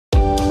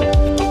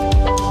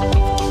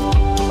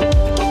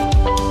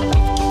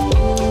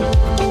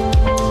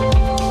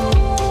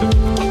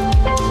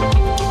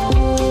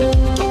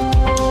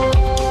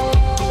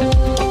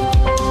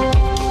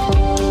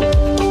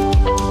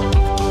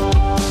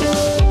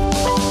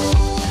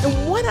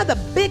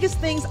biggest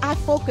things I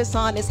focus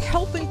on is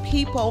helping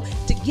people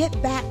to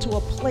get back to a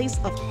place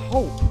of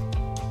hope.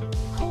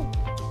 Hope.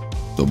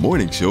 The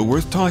morning show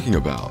worth talking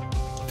about.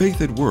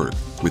 Faith at Work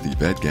with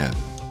Yvette Gavin.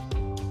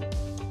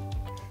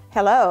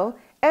 Hello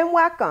and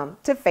welcome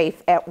to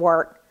Faith at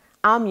Work.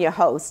 I'm your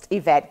host,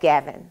 Yvette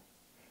Gavin.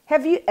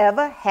 Have you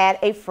ever had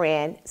a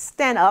friend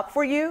stand up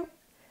for you?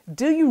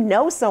 Do you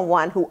know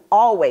someone who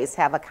always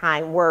have a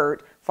kind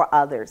word for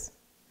others?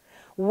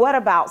 What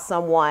about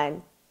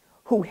someone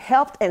who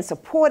helped and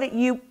supported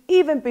you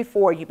even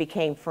before you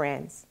became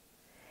friends?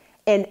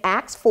 In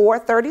Acts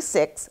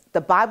 4:36,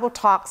 the Bible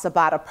talks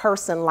about a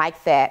person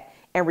like that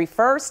and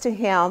refers to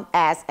him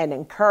as an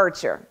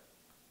encourager.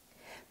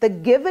 The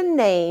given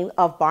name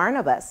of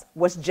Barnabas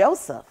was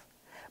Joseph,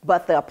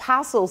 but the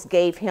apostles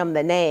gave him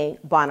the name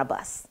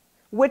Barnabas,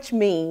 which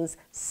means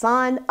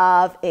son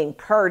of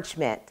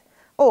encouragement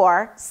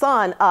or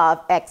son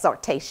of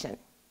exhortation.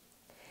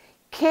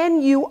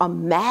 Can you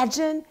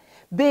imagine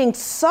being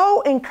so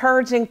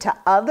encouraging to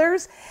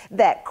others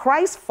that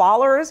Christ's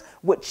followers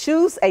would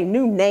choose a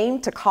new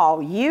name to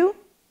call you?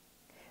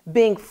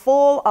 Being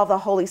full of the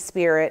Holy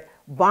Spirit,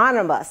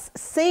 Barnabas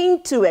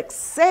seemed to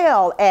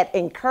excel at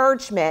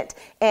encouragement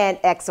and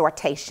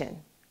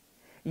exhortation.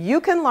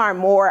 You can learn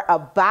more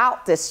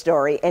about this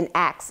story in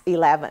Acts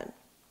 11.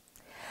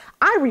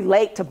 I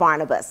relate to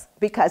Barnabas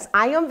because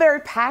I am very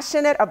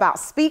passionate about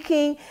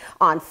speaking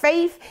on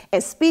faith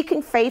and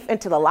speaking faith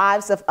into the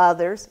lives of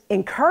others,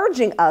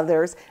 encouraging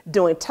others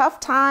during tough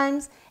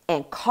times,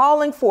 and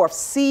calling forth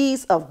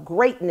seeds of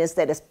greatness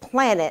that is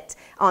planted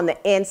on the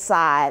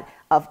inside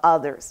of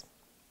others.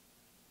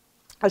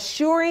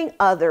 Assuring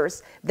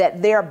others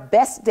that their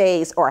best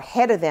days are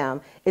ahead of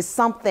them is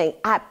something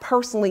I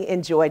personally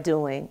enjoy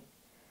doing.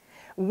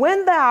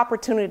 When the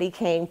opportunity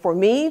came for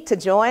me to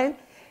join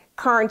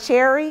Kearn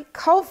Cherry,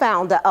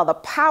 co-founder of the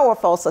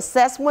powerful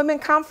Success Women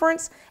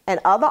Conference, and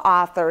other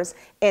authors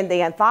in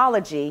the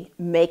anthology,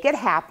 Make It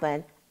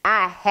Happen,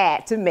 I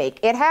had to make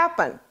it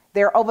happen.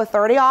 There are over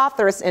 30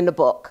 authors in the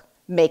book,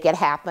 Make It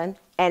Happen,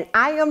 and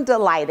I am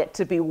delighted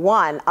to be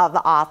one of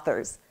the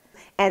authors.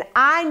 And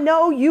I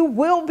know you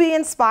will be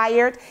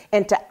inspired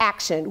into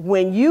action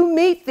when you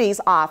meet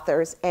these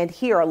authors and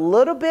hear a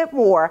little bit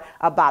more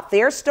about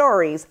their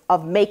stories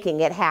of making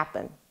it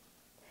happen.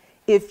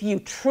 If you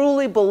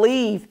truly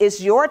believe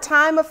it's your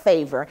time of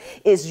favor,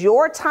 it's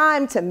your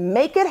time to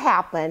make it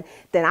happen,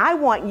 then I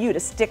want you to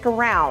stick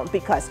around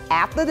because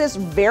after this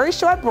very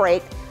short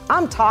break,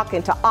 I'm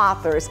talking to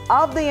authors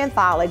of the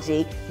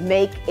anthology,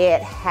 Make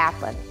It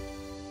Happen.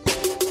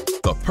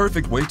 The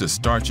perfect way to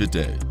start your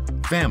day.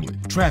 Family,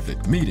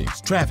 traffic,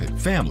 meetings,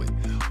 family.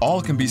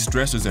 All can be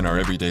stressors in our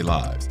everyday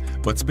lives,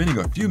 but spending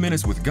a few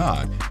minutes with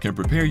God can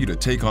prepare you to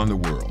take on the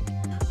world.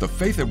 The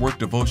Faith at Work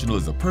devotional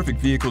is a perfect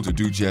vehicle to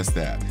do just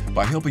that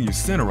by helping you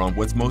center on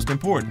what's most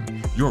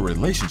important, your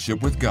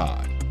relationship with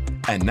God.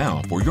 And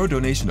now, for your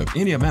donation of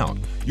any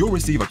amount, you'll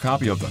receive a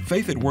copy of the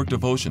Faith at Work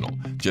devotional.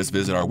 Just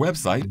visit our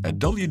website at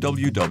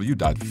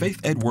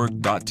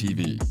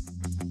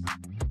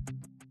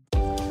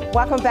www.faithatwork.tv.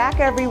 Welcome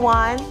back,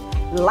 everyone.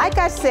 Like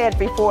I said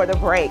before the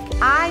break,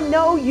 I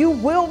know you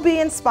will be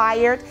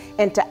inspired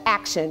into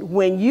action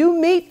when you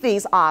meet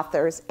these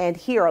authors and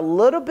hear a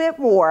little bit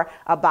more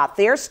about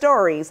their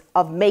stories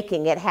of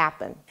making it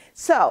happen.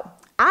 So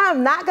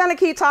I'm not going to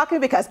keep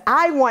talking because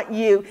I want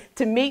you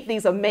to meet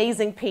these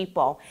amazing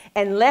people.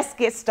 And let's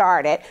get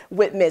started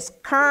with Miss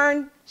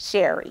Kearn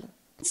Cherry.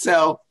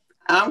 So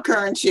I'm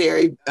Kearn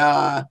Cherry.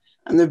 I'm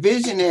the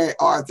visionary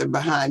author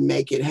behind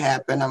Make It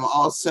Happen. I'm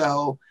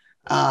also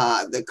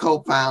the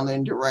co-founder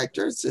and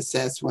director of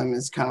Success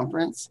Women's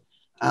Conference.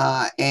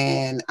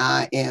 And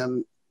I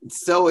am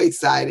so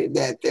excited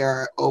that there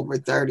are over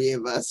 30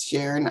 of us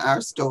sharing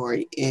our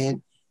story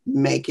in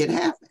Make It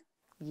Happen.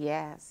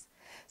 Yes.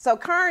 So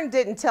Kearn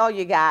didn't tell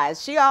you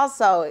guys, she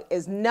also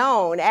is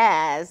known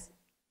as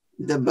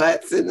the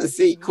butts in the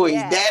seat queen.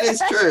 Yes. That is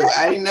true.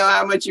 I didn't know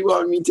how much you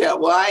wanted me to tell.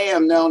 Well, I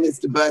am known as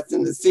the butts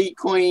in the seat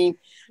queen.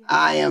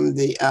 I am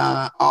the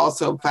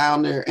also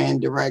founder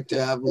and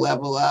director of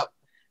Level Up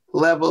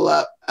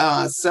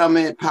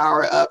Summit,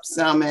 Power Up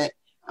Summit.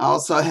 I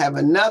also have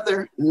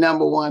another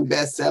 #1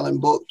 best-selling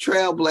book,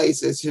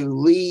 Trailblazers Who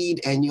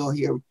Lead, and you'll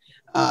hear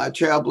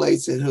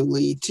Trailblazers Who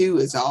Lead 2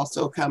 is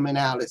also coming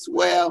out as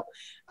well.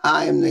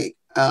 I am the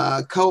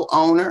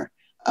co-owner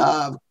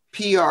of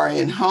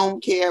PRN Home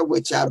Care,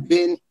 which I've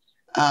been,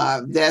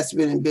 that's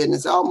been in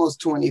business almost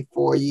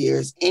 24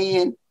 years.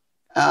 And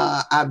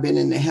I've been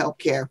in the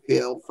healthcare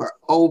field for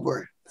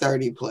over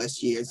 30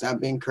 plus years. I've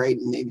been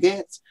creating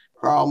events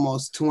for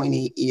almost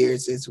 20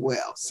 years as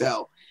well.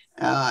 So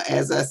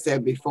as I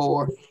said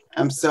before,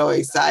 I'm so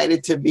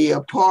excited to be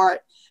a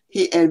part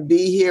and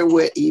be here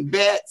with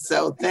Yvette.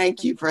 So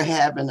thank you for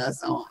having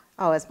us on.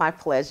 Oh, it's my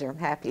pleasure. I'm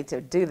happy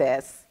to do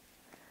this.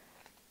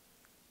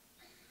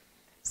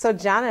 So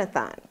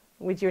Jonathan,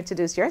 would you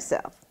introduce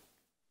yourself?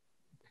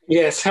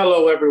 Yes,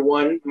 hello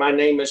everyone. My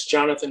name is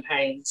Jonathan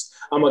Haynes.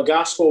 I'm a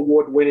gospel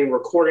award-winning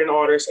recording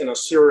artist and a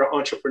serial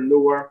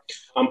entrepreneur.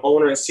 I'm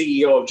owner and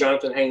CEO of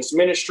Jonathan Haynes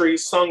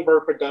Ministries,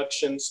 Songbird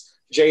Productions,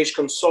 Jage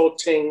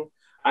Consulting.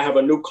 I have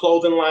a new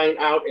clothing line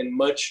out and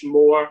much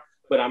more.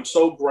 But I'm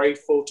so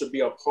grateful to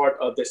be a part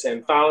of this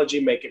anthology,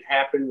 Make It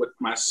Happen with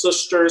my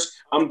sisters.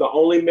 I'm the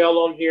only male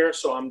on here,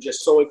 so I'm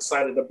just so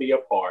excited to be a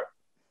part.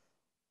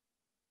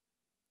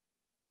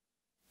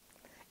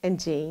 And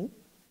Jean?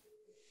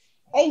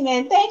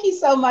 Amen. Thank you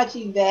so much,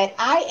 Yvette.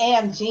 I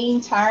am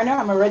Jean Turner.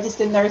 I'm a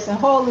registered nurse and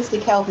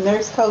holistic health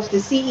nurse coach, the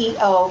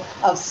CEO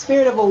of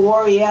Spirit of a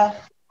Warrior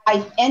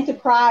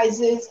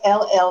Enterprises,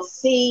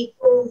 LLC,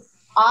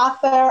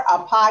 author,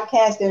 a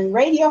podcast, and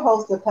radio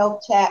host of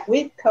Health Chat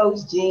with Coach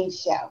Jean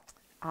Show.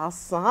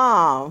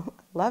 Awesome.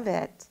 Love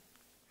it.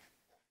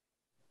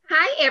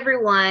 Hi,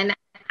 everyone.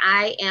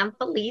 I am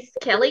Felice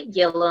Kelly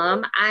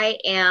Gillum. I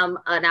am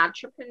an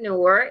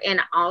entrepreneur and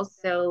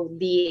also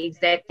the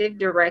executive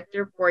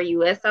director for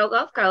USO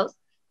Gulf Coast.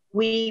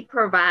 We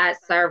provide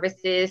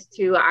services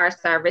to our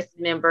service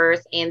members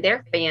and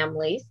their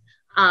families.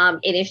 And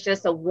it's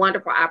just a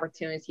wonderful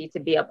opportunity to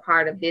be a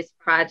part of this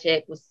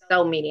project with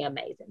so many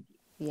amazing people.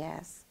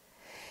 Yes,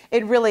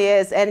 it really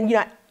is. And, you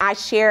know, I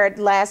shared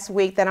last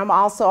week that I'm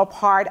also a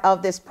part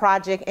of this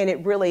project, and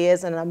it really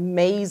is an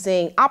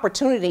amazing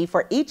opportunity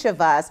for each of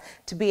us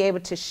to be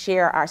able to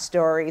share our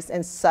stories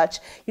in such,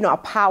 you know, a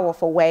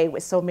powerful way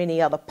with so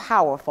many other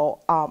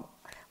powerful,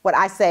 what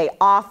I say,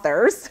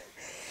 authors.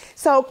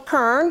 So,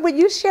 Kearn, would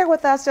you share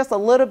with us just a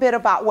little bit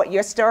about what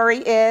your story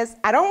is?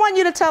 I don't want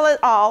you to tell it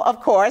all,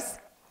 of course,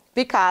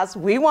 because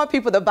we want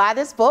people to buy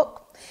this book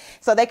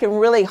so they can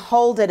really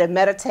hold it and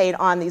meditate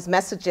on these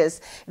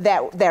messages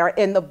that are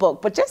in the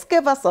book. But just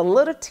give us a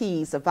little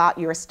tease about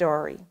your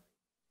story.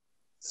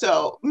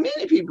 So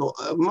many people,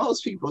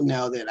 most people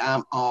know that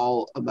I'm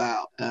all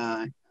about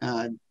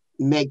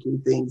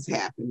making things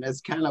happen.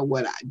 That's kind of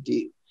what I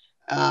do.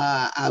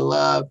 I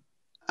love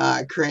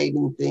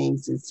creating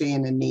things and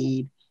seeing a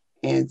need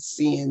and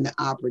seeing the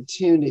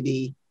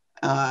opportunity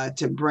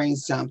to bring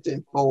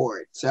something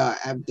forward. So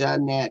I've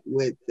done that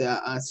with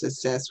the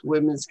Success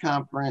Women's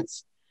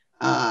Conference,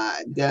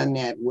 done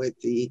that with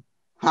the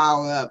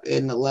Power Up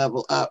and the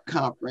Level Up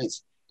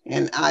Conference.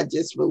 And I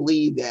just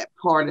believe that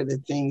part of the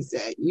things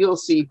that you'll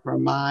see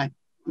from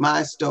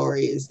my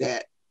story is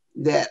that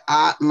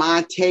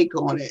my take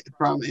on it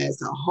from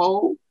as a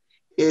whole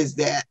is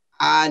that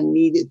I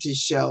needed to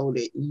show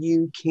that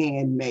you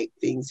can make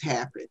things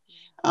happen.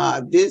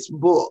 This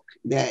book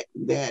that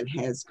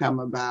has come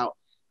about,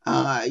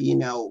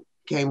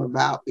 came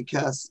about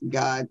because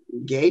God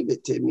gave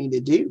it to me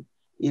to do.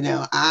 You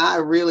know, I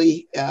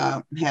really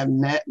have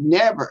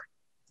never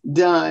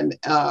done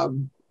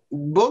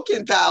book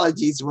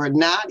anthologies were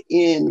not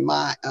in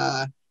my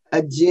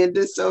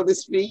agenda, so to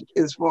speak,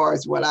 as far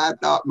as what I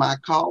thought my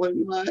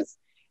calling was.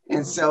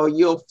 And so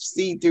you'll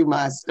see through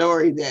my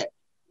story that,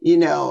 you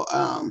know,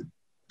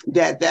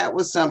 that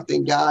was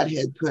something God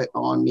had put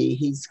on me.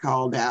 He's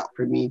called out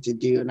for me to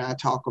do. And I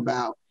talk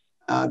about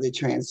the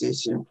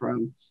transition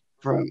from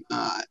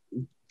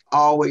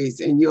always,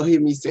 and you'll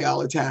hear me say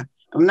all the time,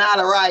 I'm not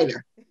a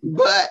writer,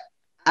 but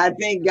I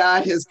think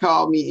God has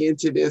called me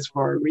into this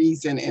for a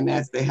reason, and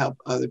that's to help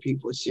other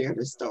people share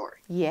the story.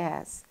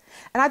 Yes.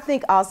 And I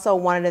think also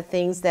one of the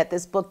things that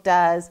this book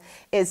does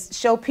is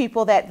show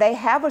people that they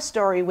have a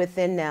story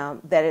within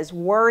them that is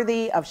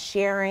worthy of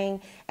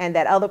sharing and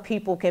that other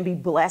people can be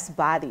blessed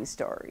by these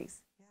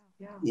stories.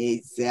 Yeah.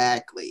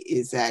 Exactly.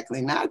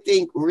 And I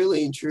think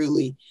really and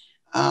truly,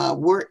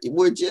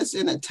 we're just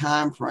in a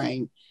time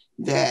frame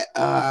that,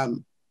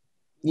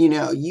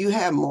 you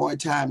have more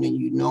time than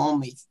you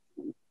normally,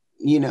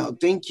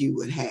 think you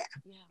would have.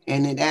 Yeah.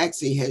 And it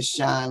actually has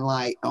shined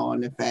light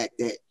on the fact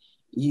that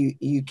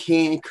you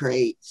can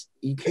create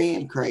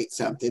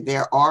something.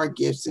 There are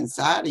gifts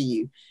inside of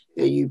you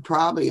that you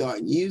probably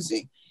aren't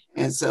using.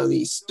 And so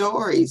these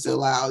stories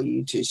allow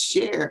you to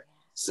share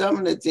some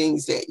of the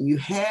things that you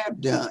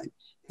have done,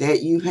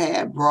 that you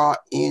have brought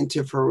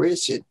into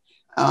fruition,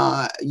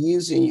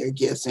 using your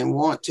gifts, and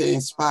want to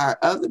inspire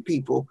other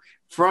people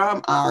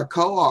from our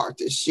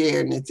co-authors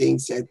sharing the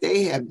things that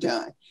they have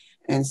done.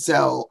 And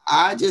so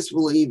I just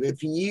believe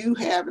if you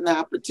have an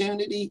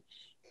opportunity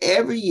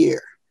every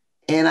year,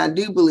 and I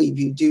do believe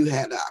you do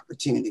have the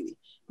opportunity,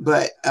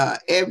 but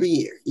every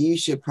year you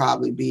should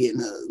probably be in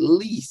at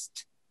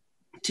least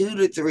 2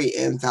 to 3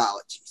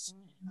 anthologies.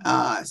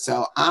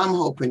 So I'm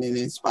hoping it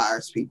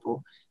inspires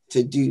people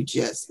to do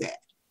just that.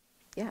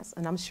 Yes,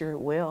 and I'm sure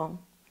it will.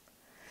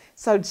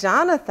 So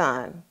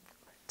Jonathan,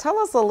 tell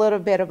us a little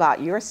bit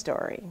about your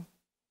story.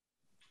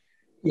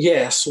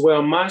 Yes,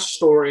 well, my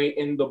story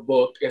in the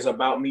book is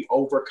about me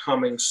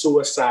overcoming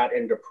suicide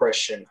and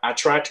depression. I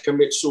tried to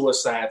commit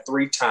suicide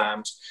 3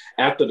 times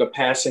after the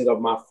passing of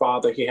my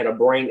father. He had a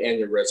brain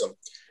aneurysm.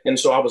 And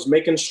so I was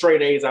making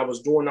straight A's. I was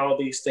doing all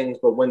these things.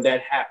 But when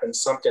that happened,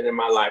 something in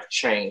my life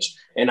changed.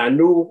 And I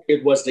knew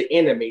it was the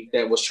enemy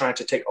that was trying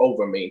to take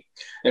over me.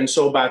 And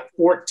so by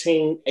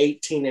 14,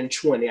 18, and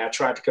 20, I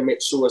tried to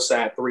commit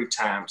suicide 3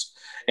 times.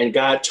 And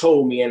God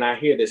told me, and I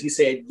hear this, he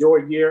said, your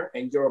year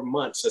and your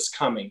months is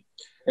coming.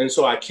 And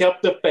so I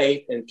kept the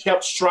faith and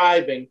kept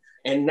striving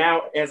And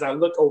now, as I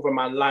look over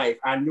my life,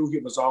 I knew he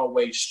was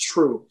always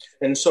true.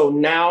 And so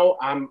now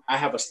I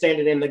have a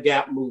Standing in the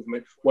Gap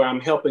movement where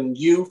I'm helping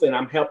youth and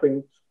I'm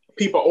helping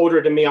people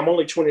older than me. I'm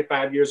only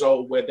 25 years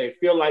old, where they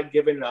feel like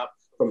giving up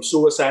from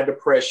suicide,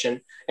 depression,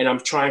 and I'm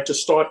trying to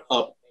start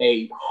up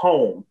a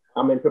home.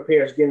 I'm in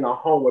prepares getting a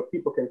home where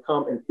people can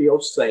come and feel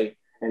safe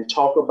and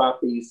talk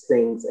about these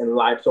things in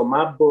life. So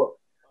my book,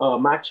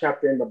 my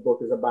chapter in the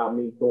book is about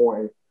me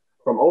going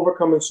from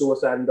overcoming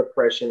suicide and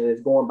depression, and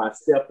it's going by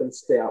step and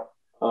step.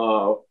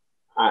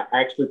 I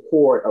actually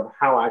poured of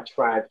how I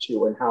tried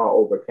to and how I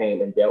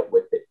overcame and dealt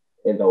with it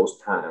in those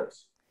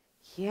times.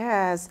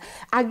 Yes,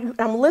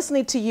 I'm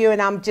listening to you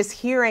and I'm just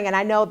hearing, and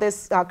I know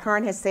this,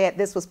 Kearn has said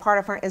this was part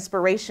of her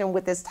inspiration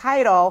with this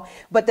title,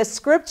 but the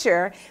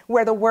scripture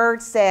where the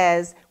word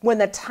says, when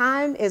the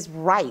time is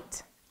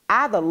right,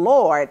 I, the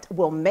Lord,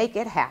 will make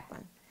it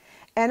happen.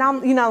 And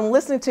I'm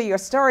listening to your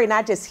story and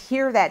I just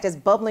hear that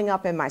just bubbling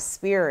up in my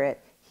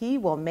spirit. He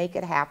will make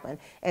it happen.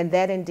 And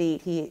that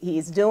indeed he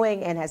is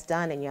doing and has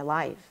done in your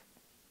life.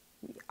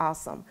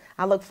 Awesome.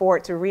 I look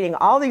forward to reading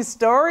all these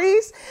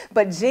stories.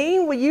 But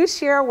Jean, will you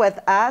share with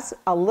us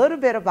a little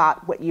bit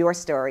about what your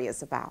story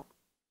is about?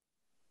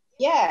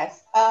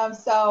 Yes.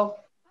 So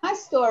my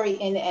story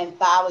in the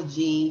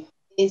anthology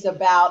is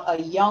about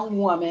a young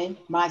woman,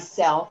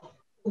 myself,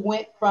 who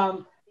went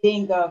from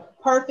being the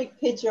perfect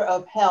picture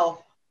of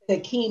health to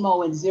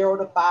chemo in 0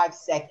 to 5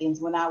 seconds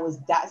when I was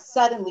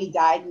suddenly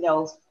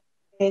diagnosed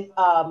with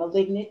a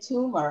malignant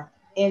tumor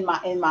in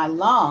my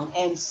lung.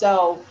 And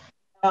so,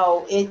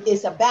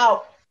 it's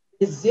about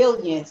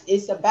resilience.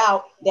 It's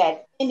about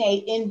that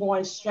innate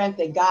inborn strength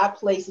that God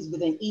places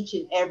within each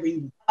and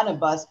every one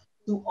of us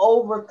to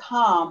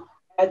overcome,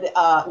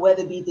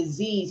 whether it be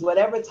disease,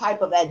 whatever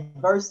type of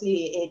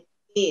adversity it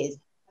is,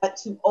 but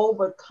to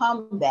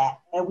overcome that.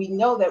 And we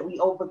know that we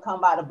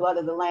overcome by the blood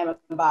of the Lamb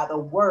and by the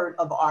word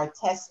of our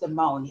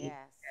testimony. Yes.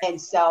 And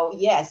so,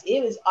 yes,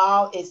 it's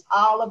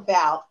all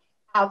about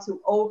how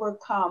to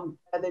overcome,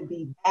 whether it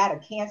be bad or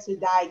cancer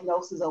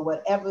diagnosis or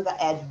whatever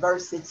the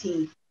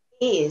adversity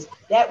is,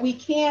 that we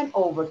can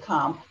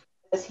overcome,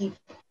 because he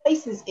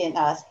places in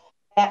us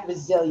that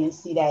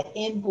resiliency, that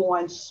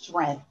inborn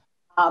strength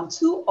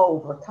to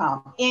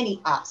overcome any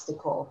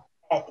obstacle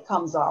that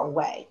comes our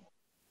way.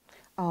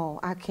 Oh,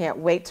 I can't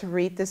wait to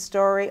read this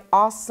story.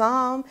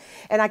 Awesome.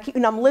 And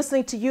I'm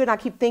listening to you and I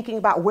keep thinking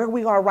about where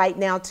we are right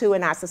now too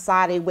in our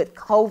society with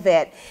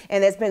COVID.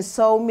 And there's been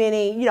so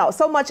many,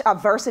 so much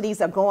adversities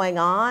are going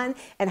on,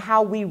 and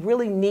how we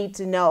really need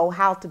to know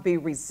how to be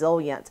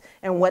resilient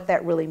and what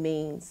that really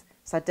means.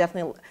 So I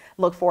definitely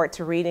look forward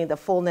to reading the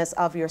fullness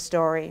of your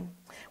story.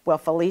 Well,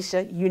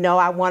 Felicia,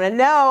 I want to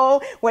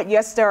know what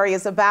your story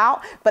is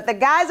about, but the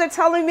guys are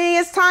telling me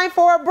it's time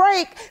for a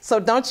break. So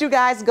don't you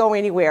guys go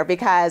anywhere,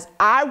 because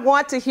I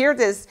want to hear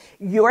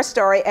your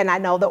story, and I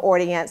know the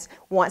audience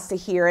wants to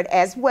hear it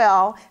as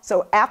well.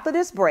 So after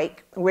this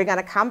break, we're going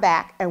to come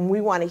back and we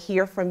want to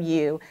hear from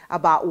you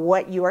about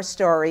what your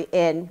story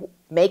in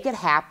Make It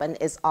Happen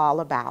is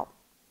all about.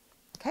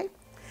 Okay?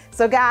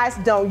 So guys,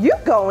 don't you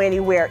go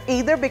anywhere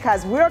either,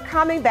 because we're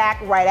coming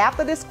back right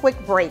after this quick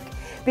break,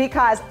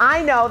 because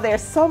I know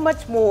there's so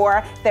much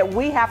more that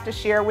we have to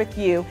share with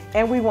you,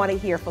 and we want to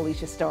hear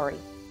Felicia's story.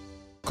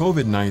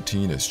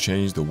 COVID-19 has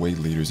changed the way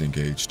leaders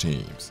engage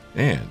teams,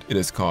 and it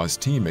has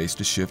caused teammates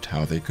to shift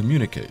how they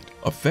communicate.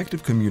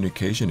 Effective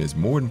communication is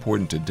more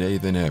important today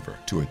than ever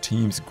to a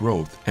team's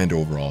growth and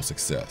overall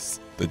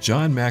success. The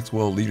John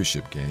Maxwell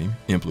Leadership Game,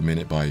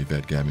 implemented by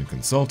Yvette Gavin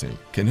Consulting,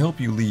 can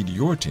help you lead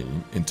your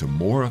team into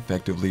more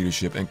effective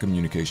leadership and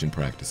communication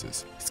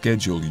practices.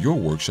 Schedule your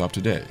workshop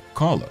today.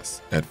 Call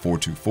us at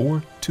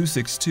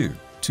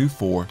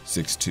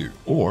 424-262-2462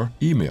 or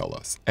email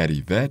us at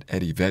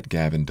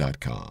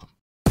yvette@yvettegavin.com.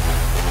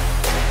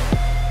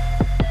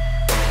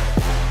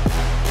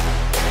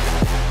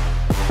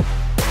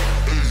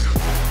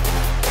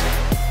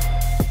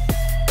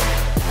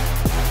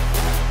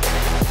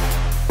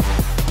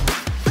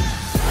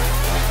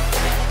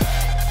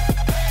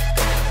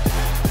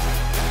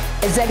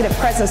 Executive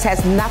presence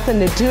has nothing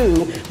to do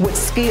with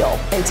skill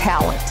and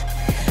talent.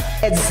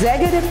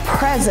 Executive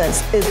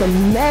presence is a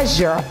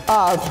measure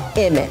of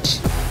image.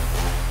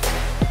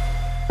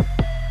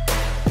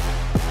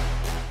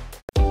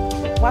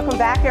 Welcome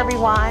back,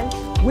 everyone.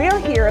 We're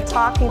here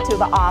talking to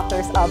the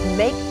authors of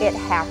Make It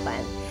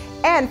Happen.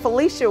 And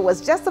Felicia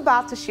was just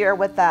about to share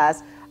with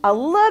us a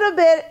little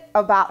bit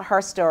about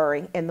her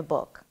story in the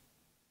book.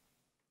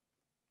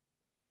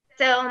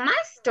 So my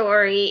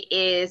story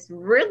is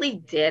really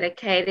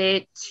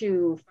dedicated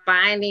to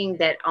finding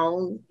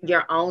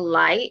your own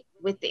light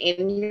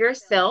within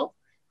yourself,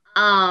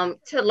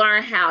 to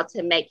learn how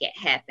to make it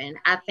happen.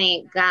 I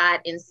think God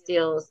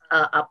instills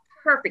a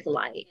perfect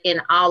light in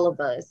all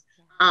of us,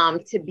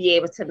 to be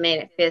able to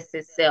manifest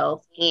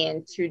itself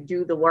and to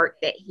do the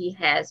work that He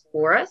has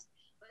for us.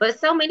 But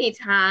so many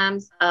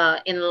times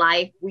in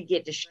life, we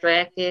get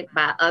distracted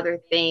by other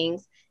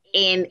things.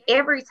 And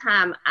every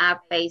time I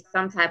face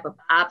some type of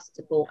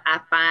obstacle, I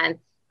find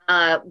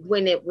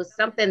when it was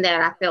something that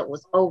I felt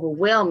was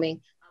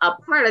overwhelming, a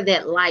part of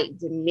that light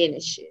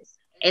diminishes.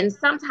 And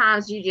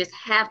sometimes you just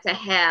have to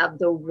have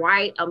the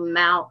right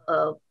amount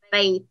of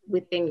faith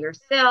within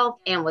yourself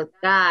and with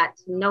God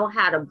to know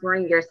how to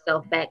bring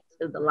yourself back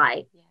to the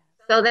light.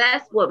 So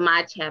that's what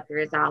my chapter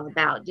is all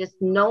about. Just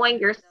knowing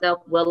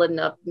yourself well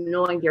enough,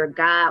 knowing your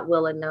God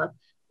well enough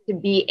to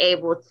be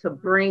able to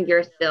bring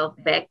yourself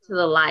back to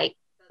the light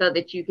so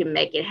that you can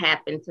make it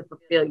happen to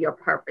fulfill your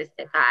purpose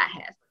that God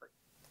has for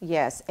you.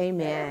 Yes,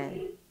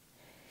 amen.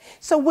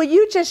 So will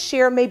you just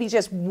share maybe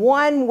just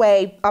one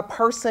way a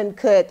person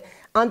could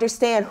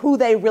understand who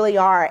they really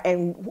are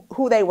and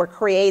who they were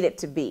created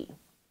to be?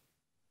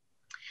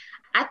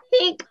 I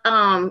think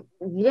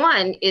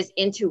one is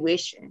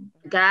intuition.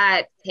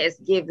 God has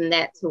given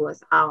that to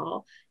us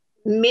all.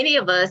 Many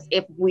of us,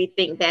 if we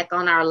think back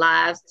on our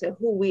lives to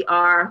who we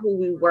are, who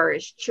we were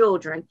as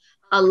children,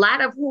 a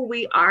lot of who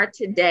we are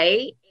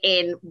today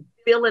and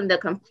feeling the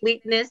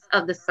completeness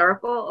of the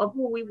circle of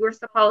who we were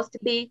supposed to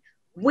be,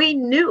 we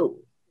knew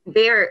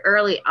very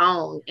early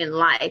on in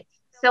life.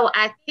 So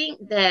I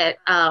think that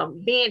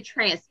being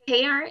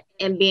transparent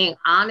and being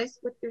honest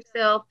with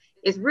yourself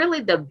is really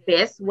the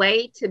best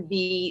way to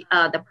be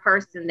the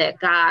person that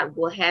God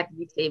will have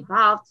you to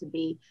evolve to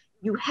be.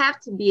 You have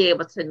to be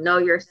able to know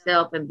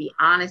yourself and be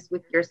honest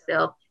with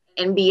yourself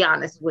and be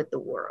honest with the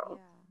world.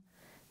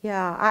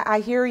 Yeah,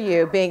 I hear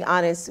you. Being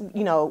honest,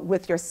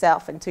 with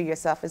yourself and to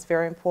yourself is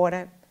very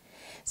important.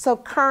 So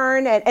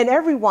Kearn and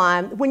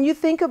everyone, when you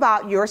think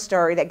about your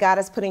story that God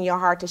has put in your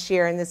heart to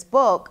share in this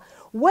book,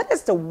 what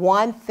is the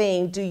one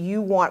thing do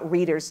you want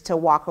readers to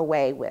walk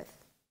away with?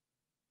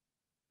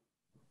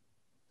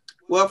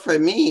 Well, for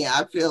me,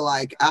 I feel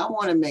like I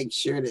want to make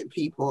sure that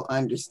people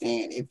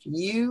understand if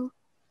you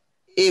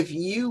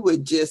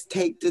would just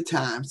take the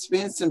time,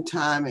 spend some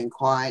time in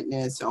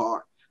quietness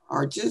or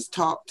just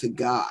talk to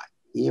God,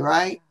 you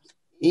right?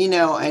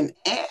 And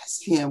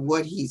ask him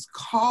what he's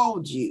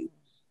called you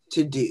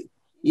to do.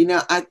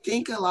 I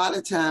think a lot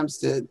of times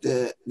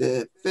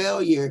the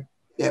failure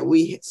that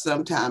we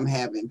sometimes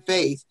have in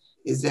faith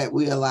is that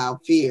we allow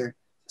fear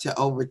to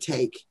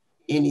overtake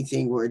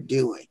anything we're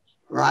doing,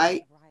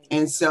 right?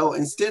 And so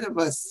instead of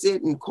us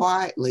sitting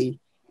quietly,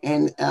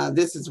 and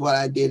this is what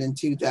I did in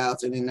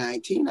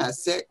 2019, I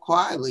sat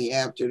quietly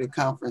after the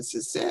conference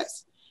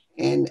success.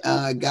 And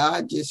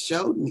God just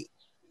showed me.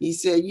 He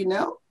said,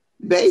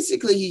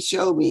 basically he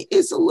showed me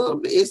it's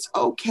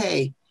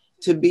okay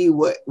to be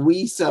what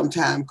we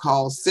sometimes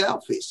call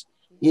selfish.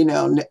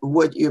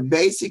 What you're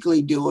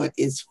basically doing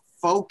is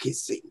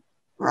focusing,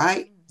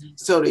 right?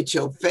 So that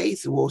your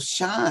faith will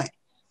shine,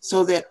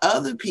 so that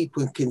other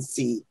people can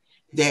see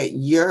that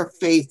your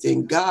faith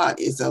in God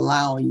is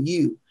allowing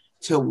you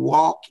to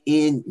walk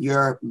in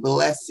your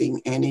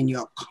blessing and in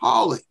your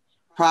calling.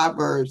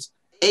 Proverbs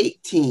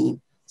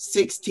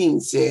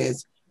 18:16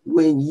 says,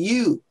 when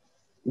you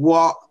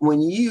work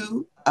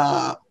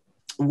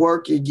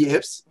your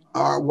gifts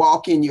or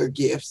walk in your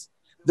gifts,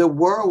 the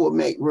world will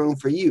make room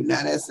for you.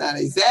 Now, that's not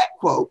an exact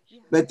quote,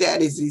 but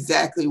that is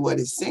exactly what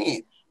it's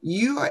saying.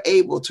 You are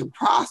able to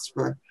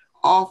prosper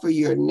off of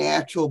your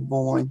natural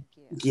born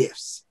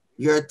gifts,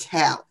 your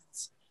talents.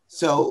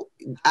 So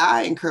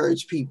I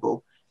encourage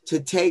people to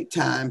take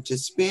time to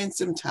spend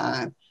some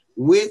time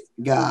with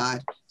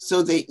God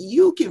so that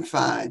you can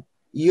find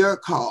your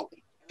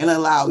calling and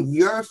allow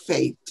your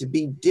faith to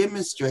be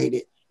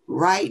demonstrated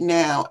right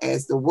now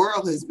as the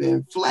world has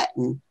been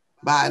flattened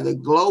by the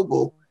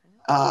global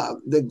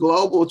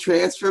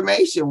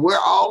transformation. We're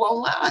all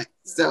online.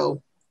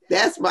 So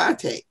that's my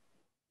take.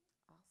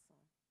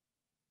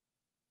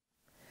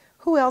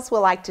 Who else would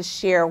like to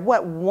share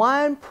what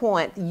one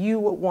point you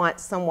would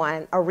want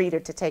a reader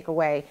to take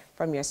away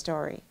from your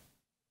story?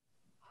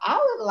 I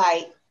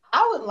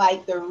would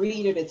like the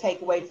reader to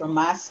take away from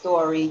my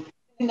story.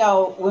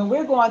 When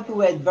we're going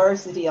through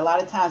adversity, a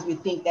lot of times we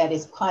think that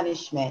is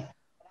punishment.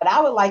 But I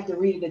would like the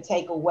reader to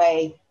take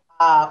away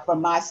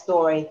from my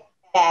story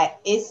that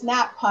it's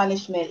not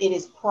punishment, it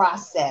is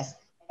process.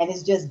 And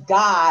it's just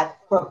God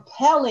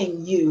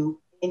propelling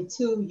you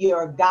into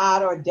your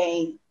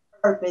God-ordained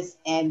purpose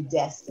and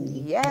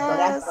destiny. Yes. So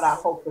that's what I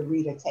hope the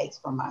reader takes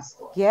from my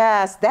story.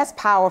 Yes, that's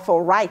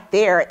powerful right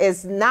there.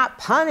 It's not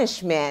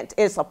punishment.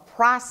 It's a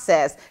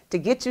process to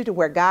get you to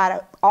where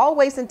God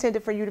always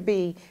intended for you to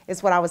be,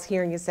 is what I was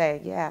hearing you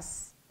say.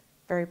 Yes,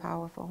 very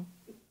powerful.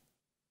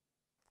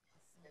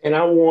 And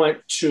I want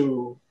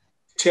to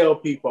tell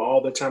people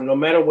all the time, no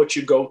matter what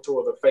you go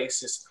through or the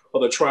faces or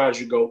the trials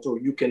you go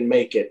through, you can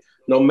make it.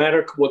 No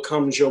matter what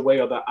comes your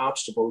way or the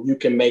obstacle, you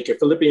can make it.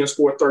 Philippians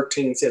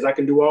 4:13 says, I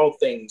can do all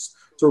things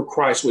through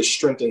Christ, which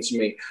strengthens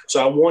me.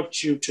 So I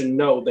want you to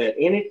know that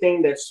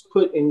anything that's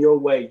put in your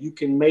way, you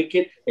can make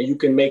it and you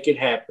can make it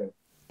happen.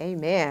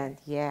 Amen.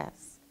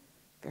 Yes.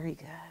 Very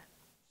good.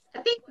 I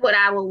think what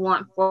I would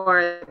want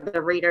for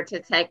the reader to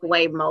take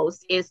away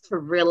most is to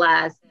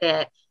realize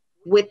that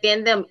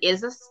within them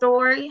is a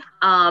story.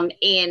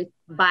 And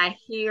by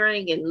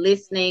hearing and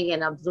listening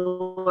and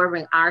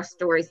absorbing our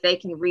stories, they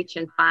can reach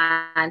and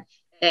find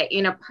that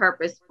inner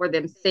purpose for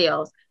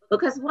themselves.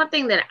 Because one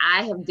thing that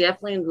I have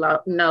definitely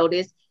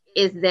noticed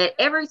is that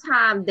every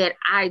time that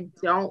I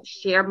don't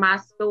share my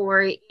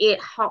story, it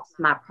halts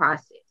my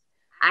process.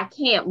 I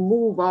can't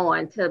move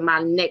on to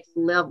my next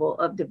level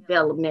of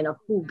development of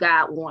who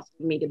God wants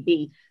me to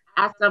be.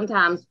 I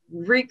sometimes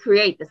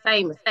recreate the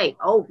same mistake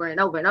over and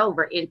over and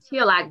over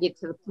until I get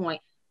to the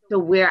point to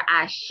where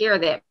I share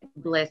that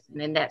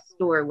blessing and that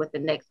story with the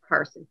next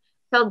person.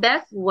 So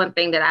that's one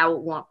thing that I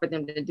would want for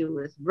them to do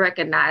is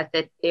recognize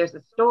that there's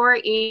a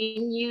story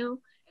in you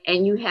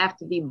and you have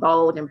to be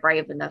bold and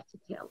brave enough to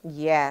tell it.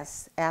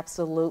 Yes,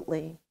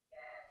 absolutely.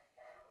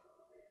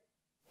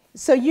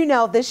 So, you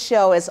know, this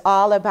show is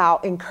all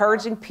about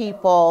encouraging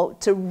people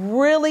to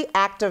really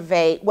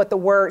activate what the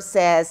word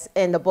says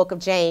in the book of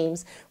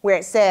James, where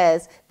it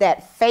says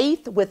that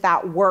faith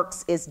without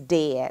works is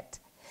dead.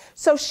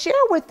 So share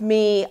with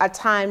me a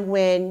time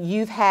when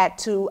you've had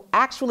to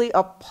actually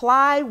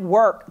apply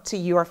work to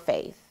your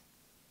faith.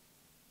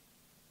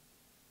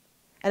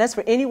 And that's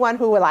for anyone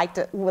who would like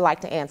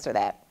to answer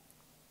that.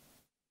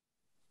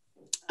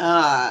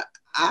 I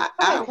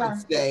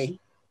would say,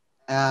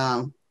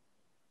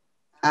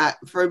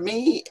 for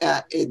me,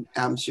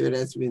 I'm sure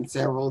that's been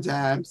several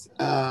times.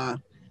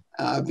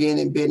 Being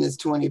in business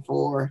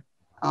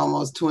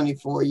almost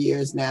 24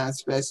 years now,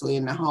 especially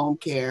in the home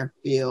care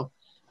field,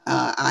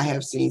 I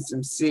have seen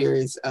some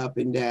serious up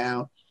and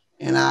down.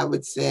 And I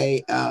would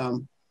say,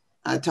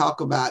 I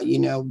talk about, you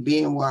know,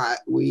 being where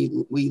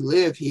we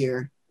live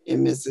here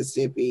in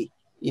Mississippi,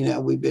 you know,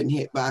 we've been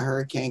hit by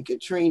Hurricane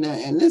Katrina.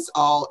 And this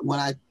all, when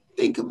I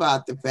think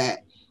about the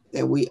fact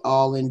that we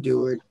all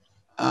endured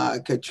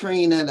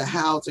Katrina, the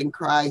housing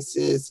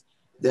crisis,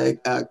 the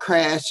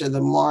crash of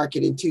the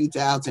market in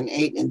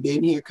 2008, and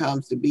then here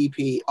comes the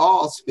BP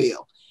oil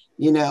spill.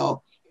 You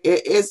know,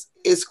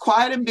 it's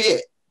quite a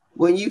bit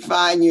when you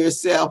find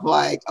yourself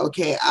like,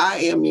 okay, I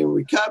am in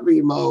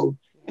recovery mode,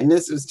 and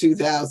this was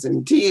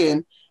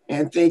 2010,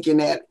 and thinking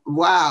that,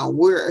 wow,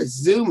 we're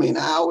zooming.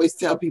 I always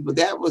tell people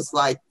that was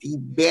like the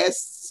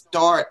best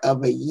start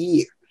of a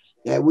year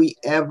that we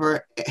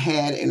ever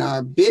had in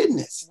our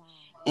business.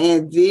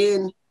 And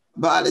then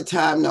by the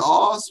time the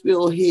oil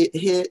spill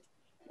hit,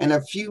 and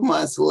a few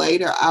months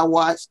later, I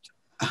watched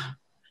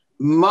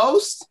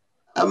most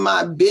of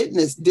my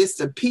business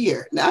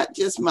disappear. Not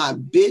just my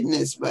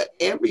business, but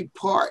every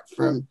part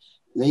from,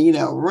 you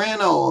know,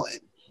 rental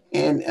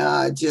and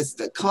just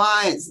the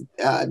clients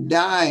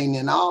dying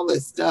and all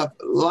this stuff.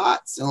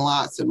 Lots and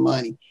lots of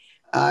money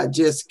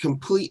just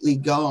completely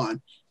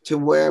gone, to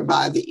where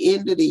by the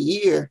end of the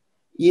year,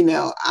 you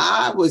know,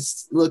 I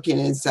was looking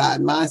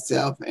inside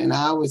myself and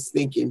I was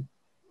thinking,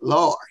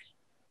 Lord,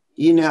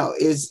 you know,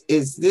 is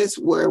this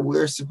where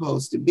we're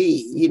supposed to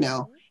be? You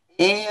know,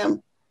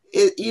 and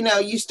it, you know,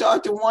 you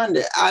start to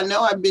wonder. I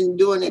know I've been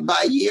doing it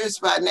by years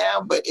by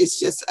now, but it's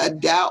just a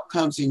doubt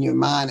comes in your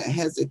mind, a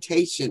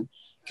hesitation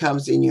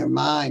comes in your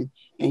mind,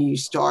 and you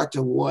start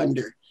to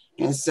wonder.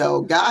 And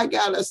so God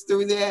got us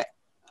through that.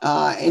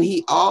 And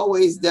he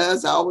always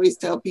does. I always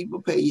tell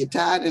people, pay your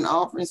tithe and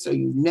offering so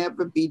you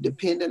never be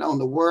dependent on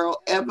the world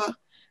ever.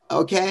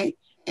 Okay.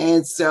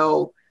 And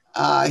so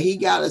he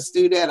got us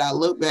through that. I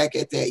look back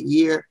at that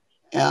year,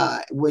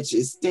 which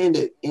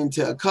extended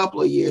into a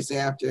couple of years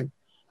after.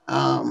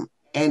 And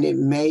it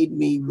made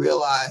me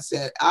realize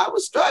that I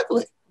was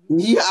struggling.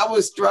 Yeah, I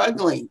was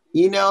struggling.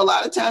 You know, a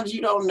lot of times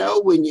you don't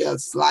know when you're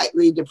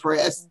slightly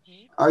depressed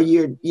or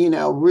you're, you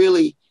know,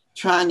 really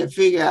trying to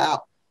figure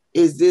out,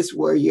 is this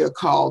where you're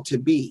called to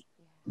be?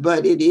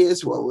 But it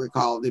is where we're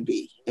called to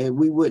be. And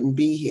we wouldn't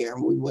be here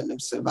and we wouldn't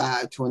have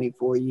survived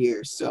 24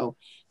 years.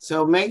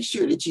 So make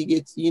sure that you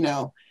get, you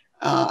know,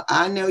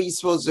 I know you're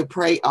supposed to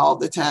pray all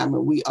the time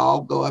and we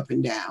all go up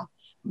and down,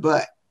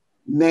 but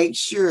make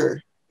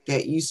sure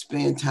that you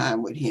spend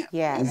time with him.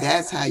 Yes. And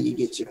that's how you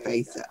get your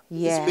faith up.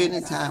 Yes.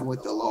 Spending time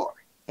with the Lord.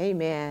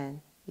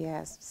 Amen.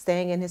 Yes.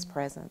 Staying in his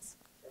presence.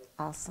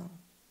 Awesome.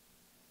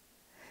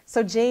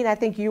 So Jean, I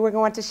think you were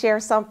going to share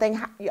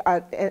something,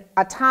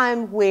 a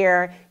time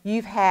where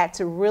you've had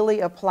to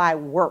really apply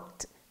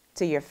work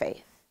to your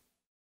faith.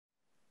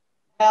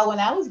 Well, when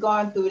I was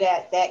going through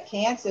that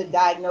cancer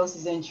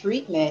diagnosis and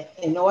treatment,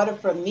 in order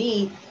for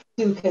me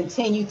to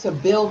continue to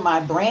build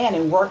my brand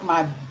and work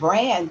my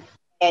brand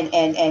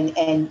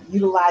and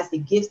utilize the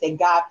gifts that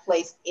God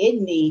placed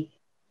in me,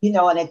 you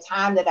know, in a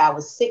time that I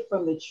was sick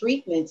from the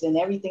treatments and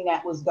everything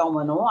that was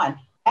going on,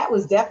 that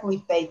was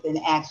definitely faith in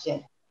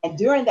action. And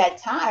during that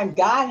time,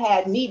 God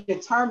had me to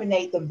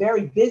terminate the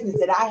very business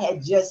that I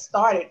had just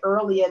started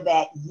earlier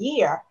that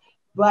year.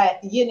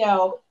 But, you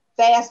know,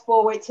 fast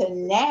forward to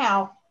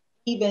now,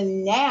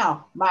 even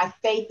now, my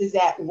faith is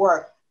at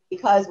work,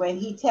 because when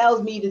he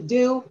tells me to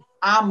do,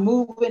 I'm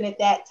moving at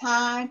that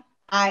time.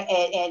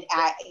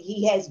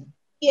 He has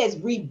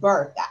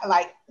rebirthed.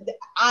 Like,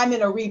 I'm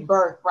in a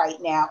rebirth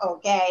right now.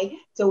 Okay.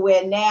 So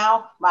where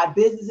now my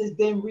business has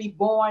been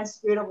reborn,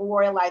 Spirit of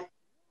Warrior Life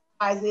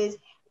rises,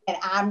 and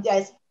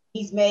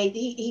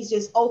he's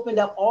just opened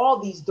up all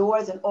these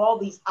doors and all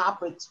these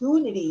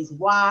opportunities.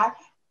 Why?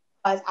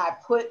 Because I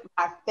put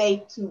my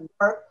faith to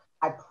work.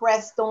 I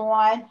pressed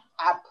on,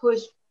 I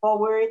pushed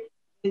forward,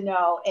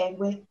 and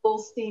went full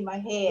steam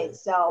ahead.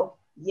 So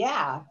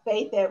yeah,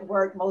 Faith at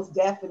Work, most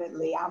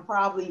definitely. I'm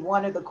probably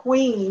one of the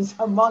queens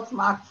amongst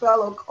my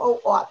fellow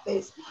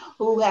co-authors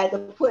who had to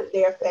put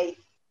their faith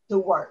to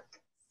work.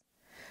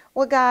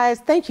 Well, guys,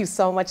 thank you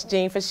so much,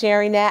 Jean, for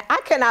sharing that. I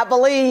cannot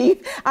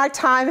believe our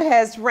time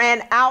has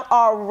ran out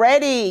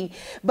already.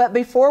 But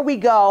before we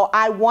go,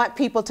 I want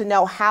people to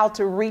know how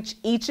to reach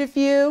each of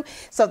you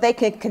so they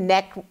can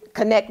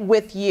connect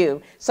with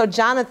you. So,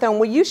 Jonathan,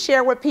 will you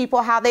share with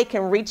people how they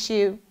can reach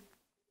you?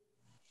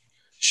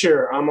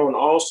 Sure. I'm on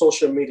all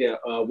social media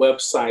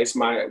websites.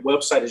 My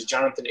website is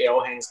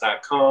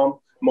jonathanlhaynes.com.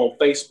 I'm on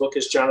Facebook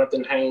as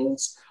Jonathan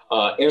Haynes.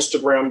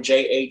 Instagram,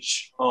 J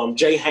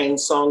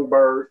Haynes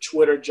Songbird,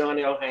 Twitter, John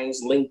L.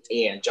 Haynes,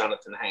 LinkedIn,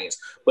 Jonathan Haynes.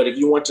 But if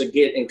you want to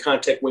get in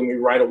contact with me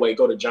right away,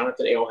 go to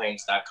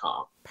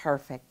jonathanlhaynes.com.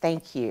 Perfect.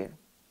 Thank you.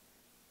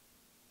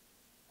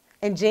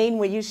 And Jean,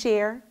 will you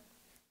share?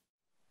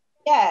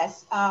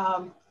 Yes.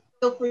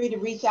 Feel free to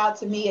reach out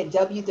to me at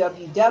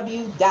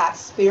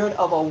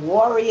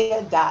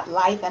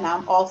www.spiritofawarrior.life. And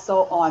I'm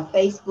also on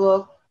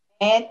Facebook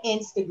and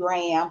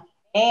Instagram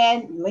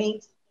and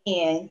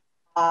LinkedIn.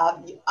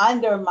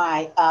 Under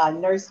my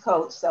nurse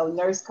coach, so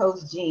Nurse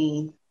Coach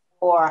Jean,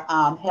 or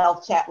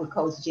Health Chat with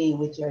Coach Jean,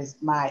 which is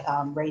my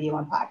radio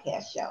and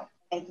podcast show.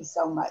 Thank you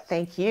so much.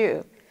 Thank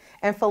you.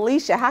 And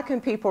Felicia, how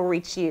can people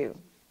reach you?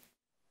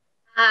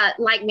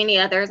 Like many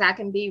others, I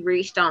can be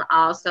reached on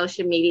all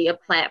social media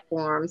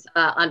platforms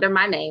under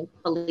my name,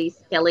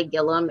 Felice Kelly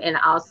Gillum, and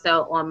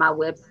also on my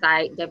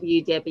website,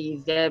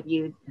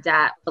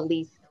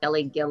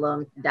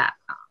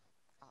 www.felicekellygillum.com.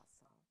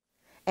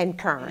 And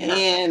Kearn.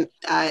 And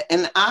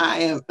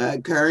I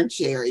am Kearn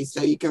Cherry.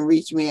 So you can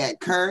reach me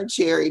at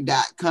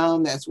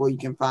kearncherry.com. That's where you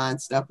can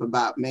find stuff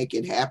about Make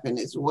It Happen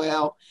as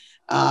well.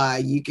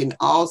 You can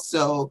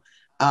also,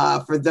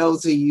 for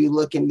those of you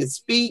looking to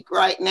speak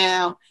right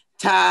now,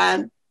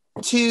 time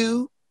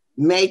to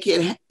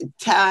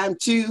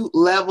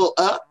level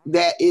up.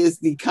 That is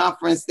the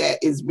conference that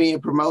is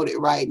being promoted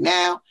right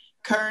now.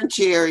 Kearn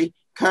Cherry,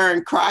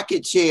 Kearn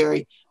Crockett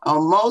Cherry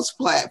on most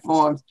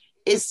platforms,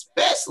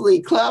 especially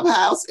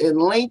Clubhouse and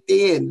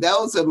LinkedIn.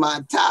 Those are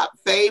my top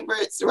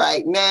favorites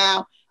right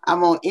now.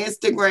 I'm on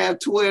Instagram,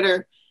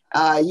 Twitter,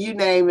 you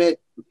name it,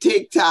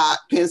 TikTok,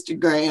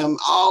 Instagram,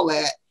 all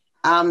that,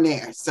 I'm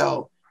there.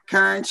 So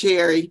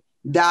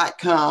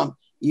kearncherry.com,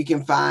 you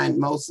can find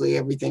mostly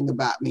everything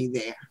about me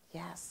there.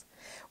 Yes.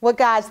 Well,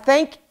 guys,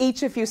 thank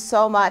each of you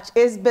so much.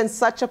 It's been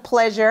such a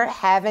pleasure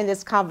having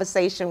this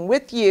conversation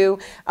with you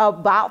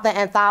about the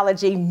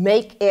anthology,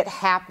 Make It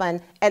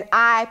Happen. And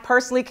I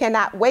personally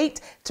cannot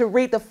wait to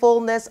read the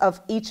fullness of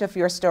each of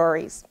your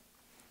stories.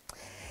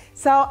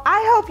 So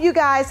I hope you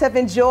guys have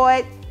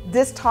enjoyed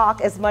this talk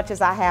as much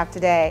as I have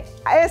today.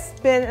 It's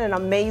been an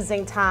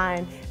amazing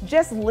time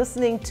just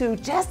listening to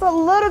just a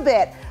little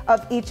bit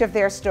of each of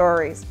their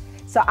stories.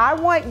 So I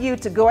want you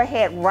to go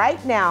ahead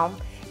right now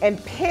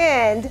and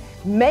pen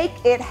Make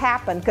It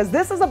Happen, because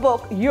this is a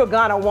book you're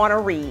gonna wanna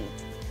read.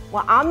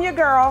 Well, I'm your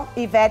girl,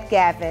 Yvette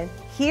Gavin,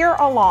 here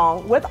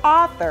along with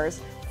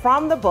authors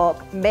from the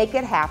book Make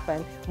It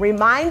Happen,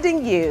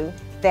 reminding you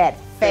that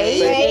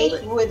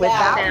faith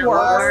without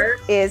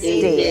works is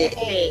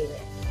dead.